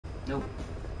Nope.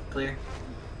 Clear.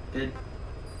 Good.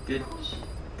 Good.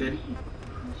 Good.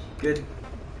 Good.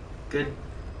 Good.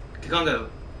 Kikongo.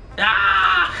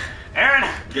 Ah! Aaron!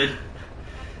 Good.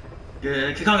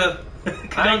 Good. Kikongo.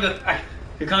 Kikongo.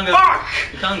 Kikongo. Fuck!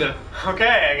 Kikongo. Okay,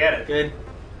 I get it. Good.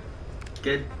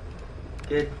 Good.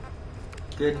 Good.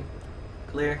 Good.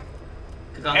 Clear.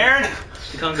 Kikongo. Aaron!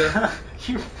 Kikongo.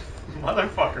 You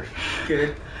motherfucker.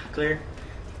 Good. Clear.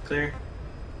 Clear.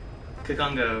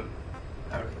 Kikongo.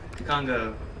 Okay.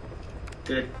 Kikongo.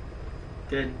 Good.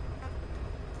 Good.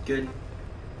 Good.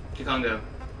 Kikongo.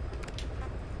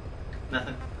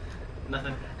 Nothing.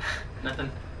 Nothing.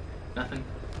 Nothing. Nothing.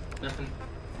 Nothing.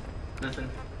 Nothing.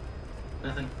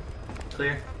 Nothing.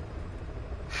 Clear.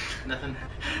 Nothing.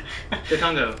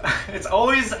 Kikongo. It's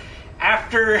always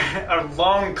after a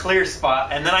long clear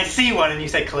spot, and then I see one, and you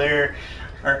say clear,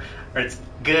 or it's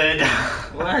good.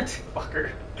 What?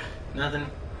 Fucker. Nothing.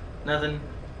 Nothing.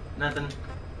 Nothing.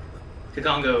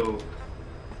 Kikongo.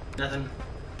 Nothing.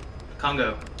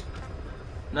 Congo.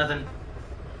 Nothing.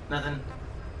 Nothing.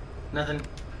 Nothing.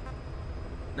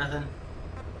 Nothing.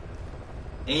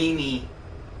 Amy.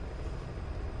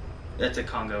 That's a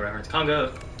Congo reference.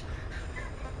 Congo.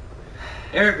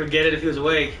 Eric would get it if he was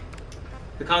awake.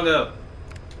 The Congo.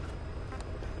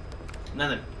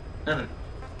 Nothing. Nothing.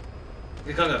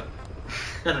 The Congo.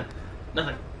 Nothing.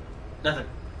 Nothing. Nothing.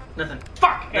 Nothing.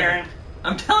 Fuck, Nothing. Aaron.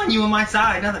 I'm telling you on my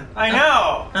side. Nothing. I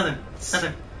know. Nothing.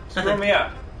 Nothing. Screw Nothing. me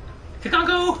up.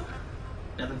 Kikongo.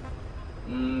 Nothing.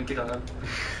 Kikongo.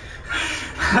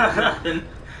 Nothing.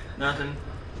 Nothing.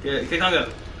 Good.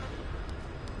 Kikongo.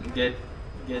 Good.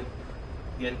 Good.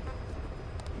 Good.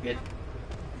 Good.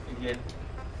 Good.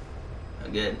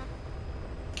 Good.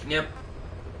 Yep.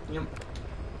 Yep.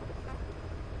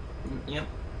 Yep.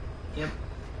 Yep.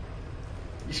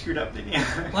 You screwed up, didn't you?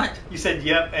 What? You said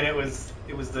yep, and it was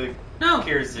the No.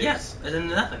 Kira's Zeus. Yes. As in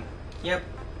nothing. Yep.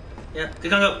 Yep.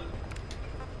 Kikongo.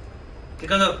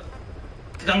 Kikongo.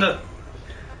 Kikongo.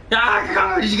 Ah,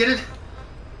 Kikongo. Did you get it?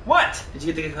 What? Did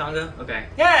you get the Kikongo? Okay.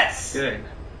 Yes. Good.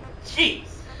 Jeez.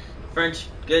 French.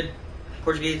 Good.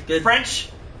 Portuguese. Good. French?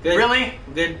 Good. Really?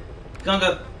 Good.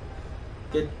 Kikongo.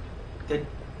 Good. Good.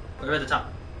 We're at the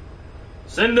top.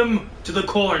 Send them to the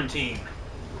quarantine.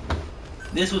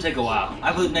 This will take a while.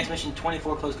 I believe next mission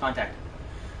 24 close contact.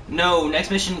 No, next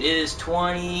mission is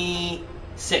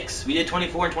 26. We did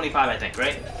 24 and 25, I think,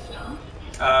 right?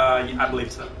 I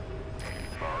believe so.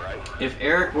 If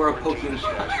Eric were a Pokemon.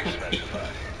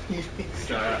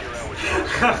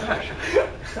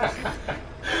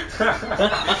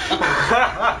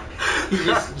 He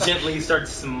just gently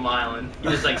starts smiling. He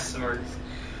just like smirks.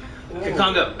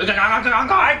 Kikongo.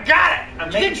 Kikongo. I got it!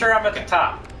 I'm making sure I'm at the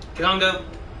top. Kikongo.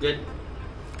 Good.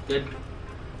 Good.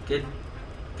 Good.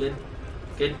 Good.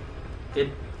 Good.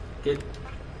 Good. Good.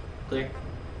 Clear.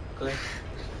 Clear.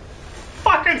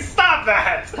 Fucking stop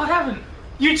that! What happened?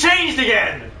 You changed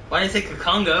again! Why did I say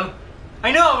Kikongo?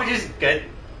 I know, but just good.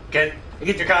 Good. It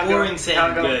gets Kikongo. boring saying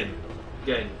Kikongo. good.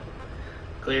 Good.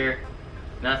 Clear.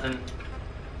 Nothing.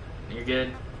 You're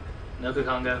good. No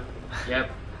Kikongo.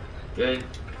 Yep. Good.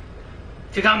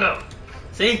 Kikongo!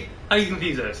 See? How do you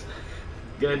confuse us?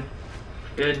 Good.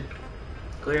 Good.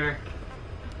 Clear.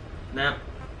 No.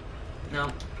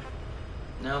 No.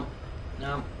 No.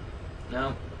 No.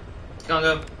 No.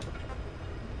 Kikongo.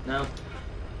 No.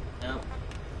 No.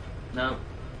 No.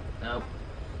 No.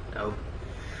 No.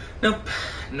 Nope.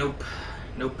 Nope.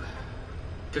 Nope.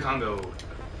 Kikongo.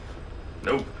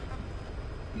 Nope.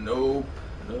 Nope.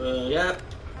 Yep.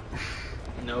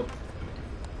 Nope.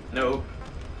 Nope.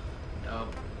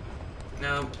 Nope.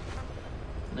 Nope.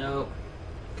 Nope.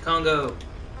 Kikongo.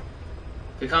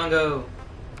 Kikongo.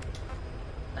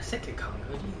 I said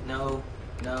Kikongo. No.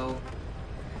 No.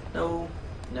 No.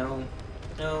 No.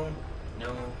 No.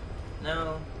 No.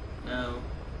 No. No.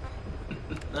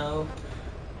 No.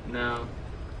 No.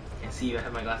 Can't see you. I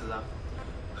have my glasses off.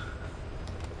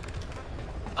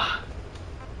 Ah.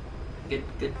 Good.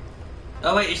 Good.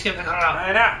 Oh wait, you skipped Kikongo.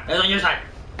 I know. It's on your side.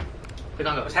 I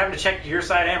Kikongo. was having to check your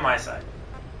side and my side.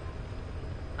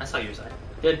 I saw your side.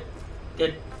 Good.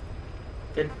 Good.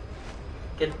 Good.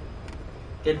 Good.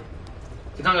 Good.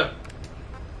 Kikongo.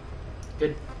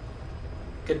 Good.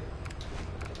 Good.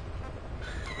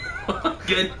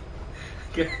 Good.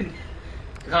 Good.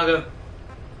 Kikongo.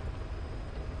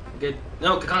 Good.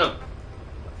 No, Kikongo.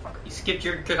 You skipped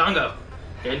your Kikongo.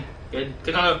 Good. Good.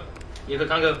 Kikongo. You have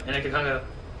Kikongo and a Kikongo.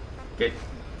 Good.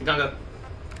 Kikongo.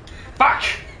 Fuck!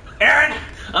 Aaron!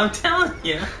 I'm telling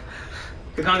you.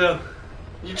 Kikongo.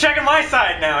 You're checking my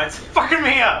side now. It's fucking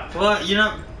me up. Well,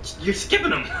 you're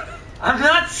skipping them. I'm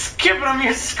not skipping them.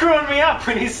 You're screwing me up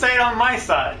when you say it on my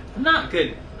side. I'm not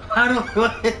good. I don't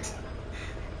what?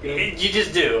 Good. You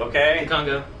just do, okay?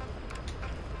 Congo.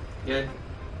 Good.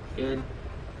 Good.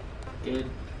 Good.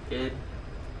 Good.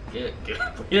 Good. Good.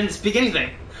 He didn't speak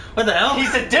anything. What the hell?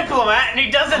 He's a diplomat and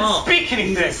he doesn't speak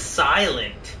anything. He's a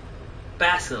silent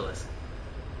basilisk.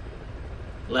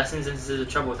 Lessons instances of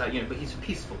trouble without unit, but he's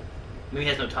peaceful. Maybe he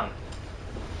has no tongue.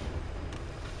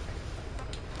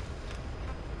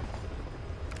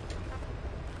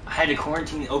 I had to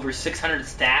quarantine over 600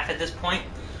 staff at this point.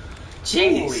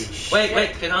 Jeez. Holy shit.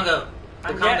 Wait, Congo.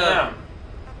 I'm getting them.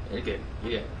 You're good.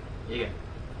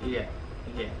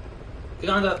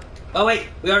 Congo. Oh wait,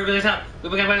 we already released out.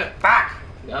 We got Back.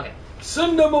 Okay.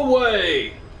 Send them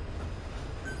away.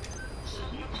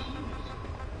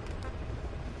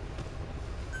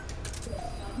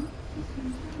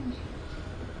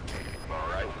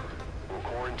 Alright. We'll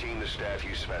quarantine the staff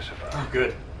you specify. Oh,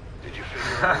 good. Did you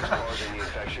figure out what's causing the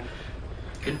infection?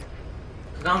 Good.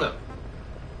 Congo.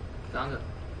 No.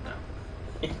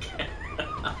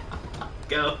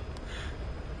 Go.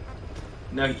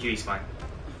 No, he's fine.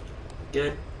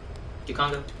 Good.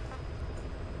 Congo.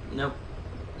 Nope.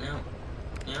 No.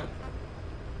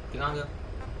 Congo.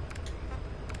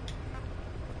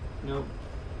 Nope.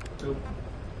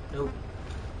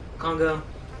 Congo.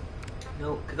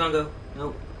 Nope. Congo.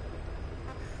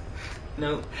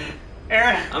 Nope.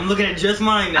 Aaron. I'm looking at just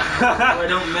mine now, so I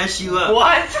don't mess you up.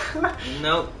 What?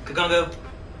 Nope. Congo.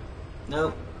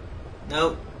 Nope.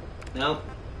 Congo.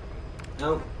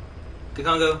 Nope.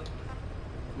 Congo.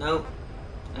 No.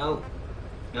 Congo.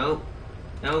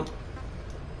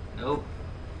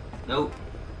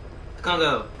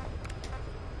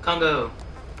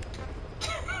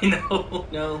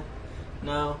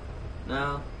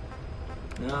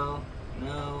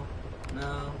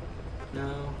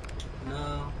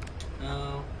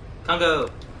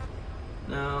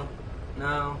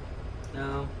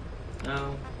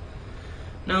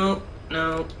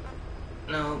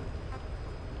 No.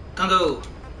 Congo.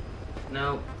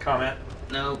 No. Comment.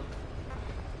 No.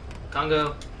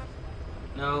 Congo.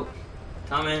 No.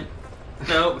 Comment.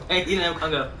 No. Hey, you didn't have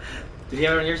Congo. Did he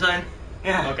have it on your side?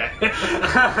 Yeah. Okay.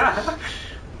 I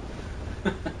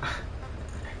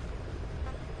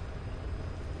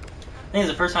think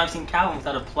it's the first time I've seen Calvin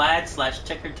without a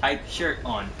plaid/checkered type shirt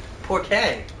on. Poor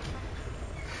K.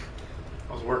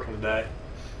 I was working today.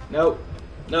 Nope.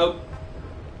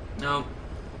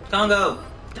 Congo.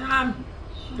 Damn.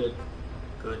 Good.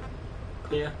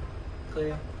 Clear.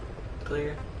 Congo.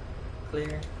 Clear.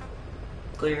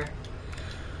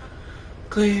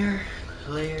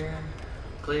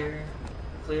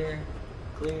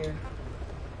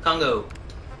 Congo.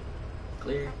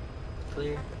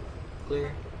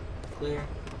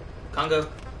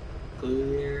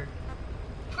 Clear.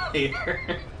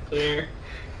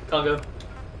 Congo.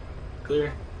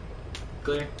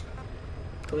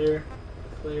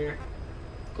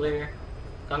 Clear.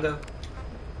 Congo.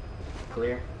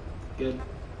 Clear. Good.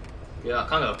 Yeah,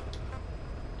 Congo.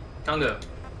 Good. Congo.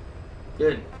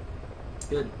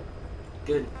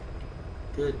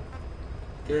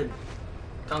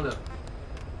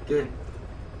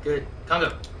 Good.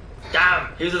 Congo.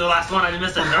 Damn! He was the last one. I just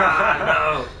missed it.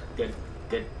 No. Good.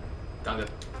 Congo.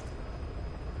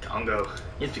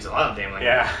 He speaks a lot of damn language.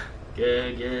 Yeah.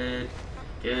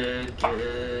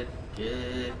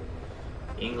 Good.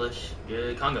 English.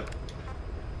 Good. Congo.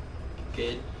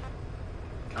 Good.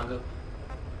 Congo.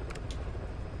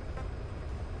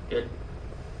 Good.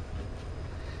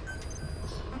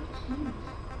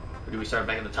 Or do we start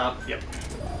back at the top? Yep.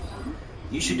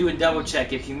 You should do a double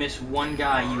check. If you miss one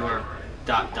guy, you are ...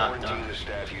 Quarantine the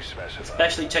staff you specify.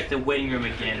 Especially check the waiting room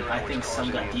again. I think some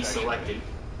got deselected.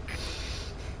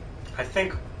 I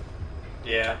think.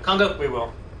 Yeah. Congo. We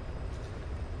will.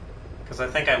 Because I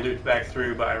think I looped back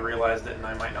through, but I realized it and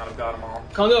I might not have got them all.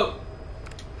 Congo.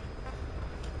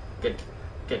 Good.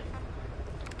 Congo.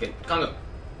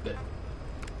 Good.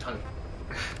 Congo.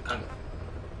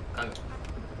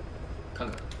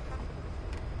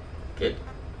 Good.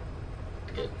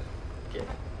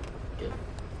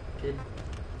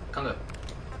 Congo.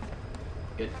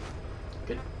 Good.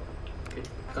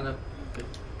 Congo. Good.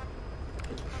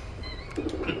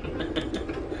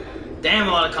 Damn,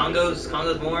 a lot of Congos.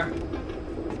 Congos more.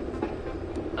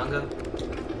 Congo.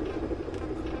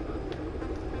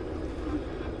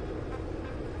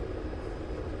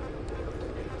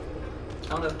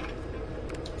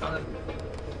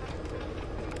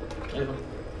 There you go.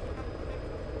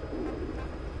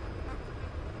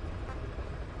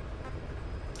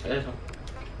 There's one.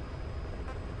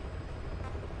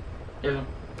 There's one.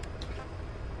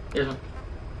 There's one.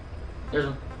 There's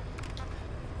one.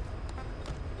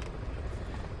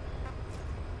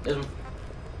 There's one.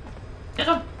 There's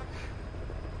one.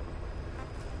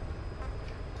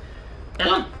 That's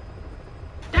one!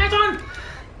 That's one!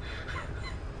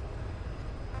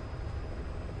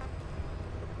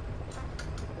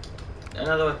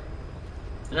 Another one.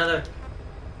 Another.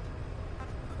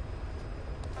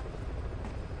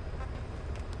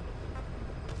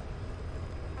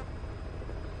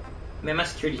 Man, my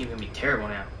security team's gonna be terrible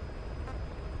now.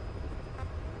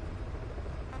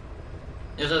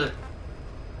 There's another.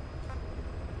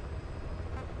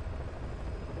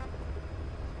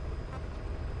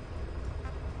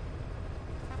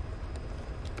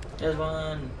 There's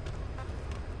one.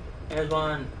 There's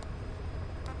one.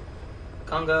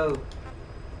 Congo.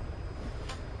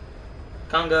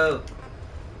 Congo.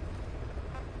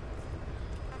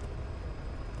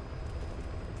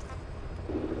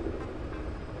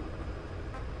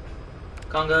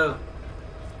 Congo.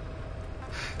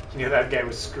 You knew that guy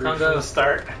was screwed Congo. from the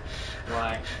start.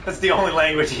 Why? That's the only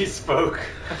language he spoke.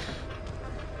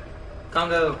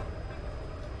 Congo.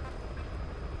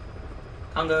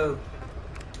 Congo.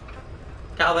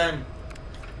 Calvin.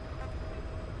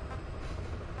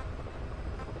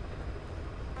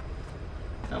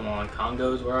 Come on,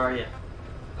 Congos, where are you?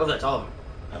 Oh, that's all of them.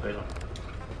 Oh, there's one.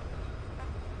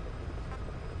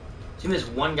 See, this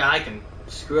one guy can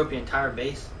screw up the entire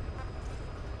base.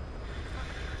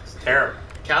 It's terrible.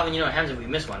 Calvin, you know what happens if we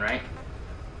miss one, right?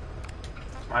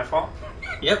 It's my fault.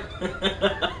 Yep.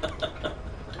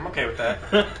 I'm okay with that.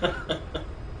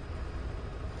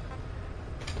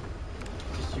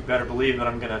 Just you better believe that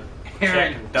I'm gonna check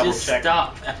Aaron, and double just check.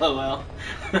 stop. LOL.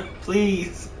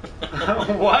 Please.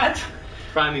 What?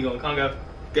 Prime me going Congo.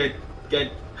 Good.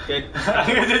 Good. Good.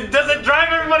 Does it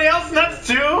drive everybody else nuts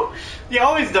too? He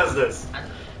always does this.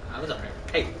 I was alright.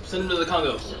 Hey, send him to the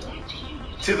Congo.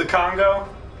 To the Congo?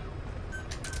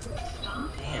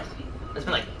 Damn. There's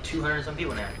been like 200 and some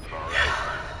people now.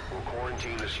 Alright. We'll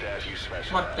quarantine the staff you Come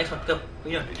specified. on, next one. Go. What are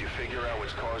you doing? Did you figure out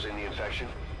what's causing the infection?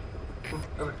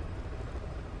 Over.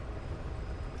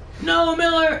 No,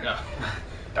 Miller! No.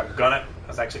 Doggone it. I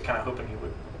was actually kind of hoping he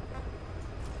would.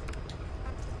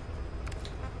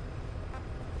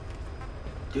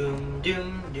 Doom,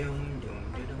 doom, doom, doom,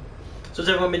 doom, doom. So what's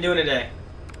everyone been doing today?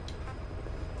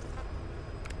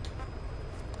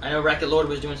 I know Racket Lord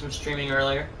was doing some streaming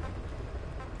earlier.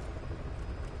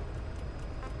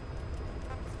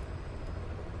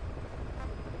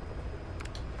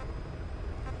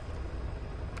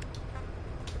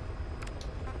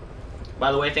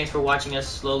 By the way, thanks for watching us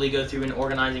slowly go through and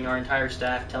organizing our entire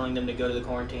staff, telling them to go to the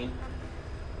quarantine.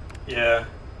 Yeah,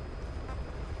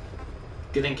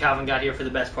 Good thing Calvin got here for the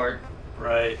best part.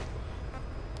 right.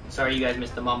 Sorry you guys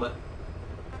missed the Mamba.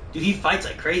 Dude, he fights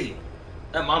like crazy.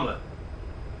 That Mamba.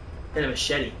 Hit a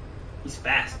machete. He's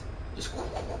fast. Just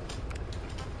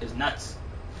it's nuts.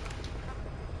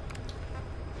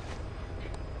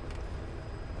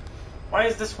 Why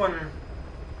is this one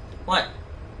What?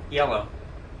 yellow?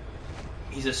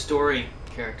 He's a story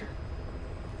character.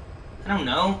 I don't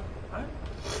know. What?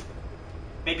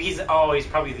 Maybe he's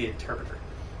probably the interpreter.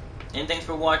 And thanks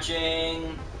for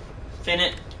watching.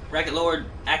 Finit, Racket Lord,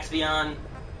 Axion,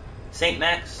 Saint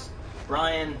Max,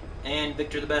 Brian, and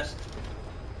Victor the Best.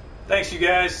 Thanks, you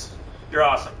guys. You're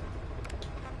awesome.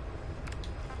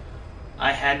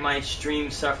 I had my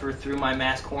stream suffer through my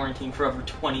mass quarantine for over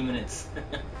 20 minutes.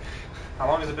 How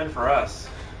long has it been for us?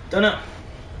 Don't know.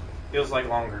 Feels like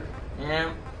longer.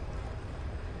 Yeah.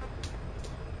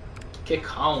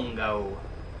 Kikongo.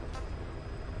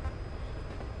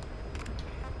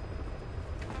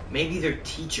 Maybe they're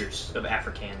teachers of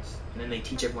Afrikaans, and then they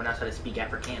teach everyone else how to speak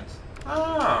Afrikaans.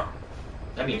 Oh.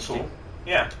 That'd be interesting. Cool.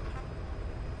 Yeah.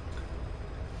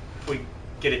 If we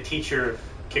get a teacher of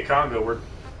Kikongo, we're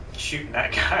shooting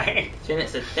that guy. Janet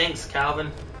said, thanks,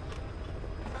 Calvin.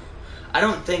 I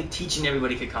don't think teaching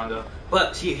everybody Kikongo,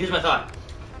 but see, here's my thought.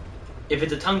 If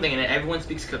it's a tongue thing and everyone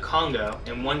speaks Kikongo,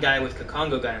 and one guy with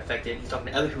Kikongo got infected, and he's talking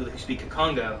to other people who speak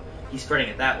Kikongo, he's spreading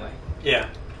it that way. Yeah.